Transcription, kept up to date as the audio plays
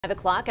5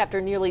 o'clock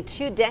after nearly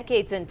 2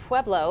 decades in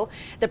Pueblo,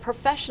 the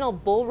professional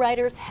bull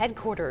riders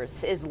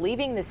headquarters is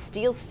leaving the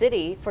Steel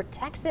City for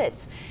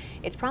Texas.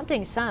 It's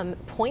prompting some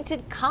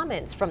pointed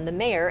comments from the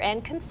mayor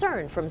and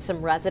concern from some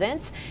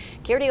residents.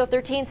 KRDO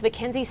 13's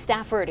Mackenzie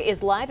Stafford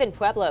is live in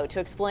Pueblo to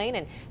explain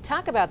and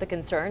talk about the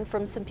concern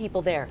from some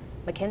people there.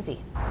 Mackenzie.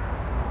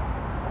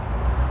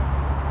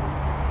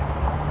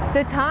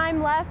 The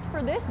time left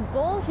for this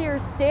bull here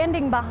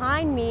standing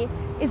behind me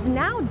is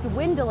now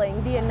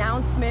dwindling. The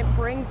announcement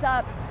brings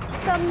up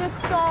some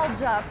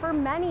nostalgia for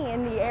many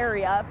in the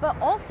area, but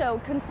also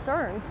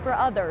concerns for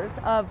others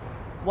of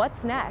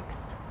what's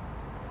next.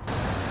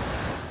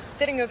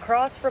 Sitting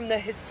across from the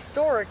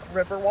historic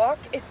Riverwalk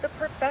is the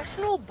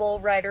Professional Bull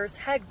Riders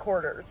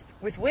headquarters,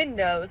 with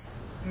windows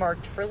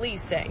marked for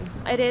leasing.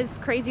 It is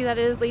crazy that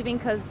it is leaving,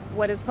 because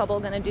what is Pueblo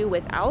going to do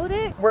without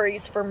it?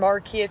 Worries for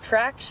marquee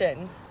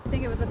attractions. I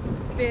think it was a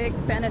big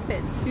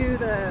benefit to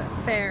the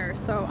fair,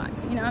 so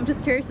I'm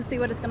just curious to see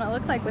what it's going to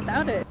look like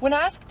without it. When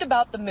asked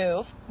about the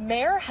move,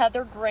 Mayor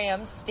Heather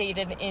Graham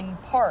stated in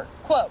part,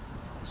 quote,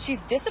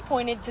 "She's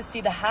disappointed to see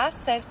the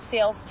half-cent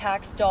sales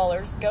tax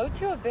dollars go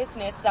to a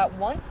business that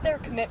once their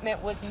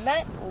commitment was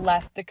met,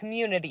 left the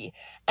community,"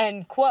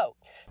 end quote.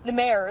 The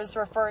mayor is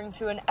referring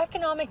to an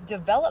economic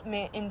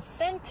development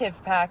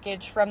incentive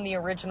package from the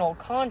original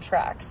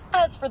contracts.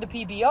 As for the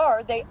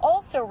PBR, they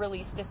also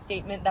released a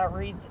statement that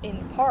reads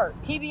in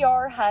part,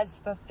 "PBR has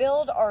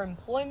fulfilled our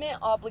employment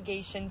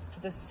obligations to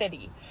the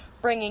city,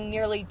 bringing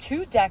nearly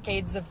 2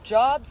 decades of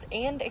jobs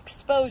and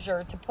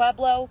exposure to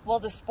Pueblo while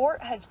the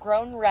sport has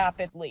grown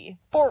rapidly."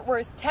 Fort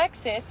Worth,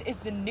 Texas is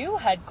the new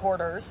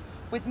headquarters.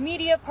 With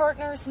media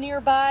partners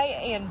nearby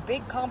and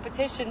big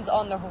competitions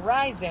on the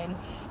horizon,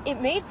 it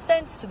made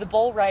sense to the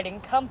bull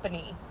riding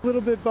company. A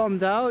little bit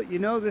bummed out.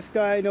 This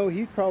guy, I know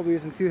he probably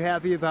isn't too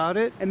happy about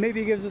it, and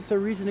maybe it gives us a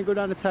reason to go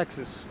down to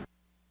Texas.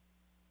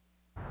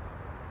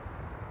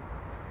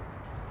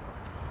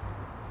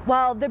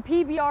 Well, the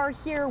PBR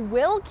here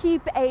will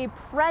keep a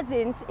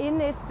presence in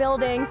this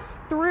building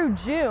through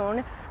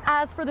June.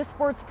 As for the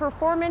sports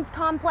performance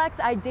complex,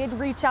 I did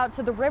reach out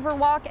to the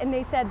Riverwalk and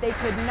they said they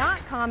could not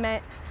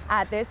comment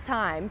at this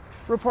time.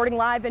 Reporting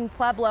live in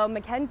Pueblo,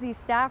 Mackenzie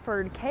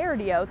Stafford,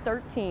 KRDO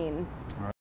 13.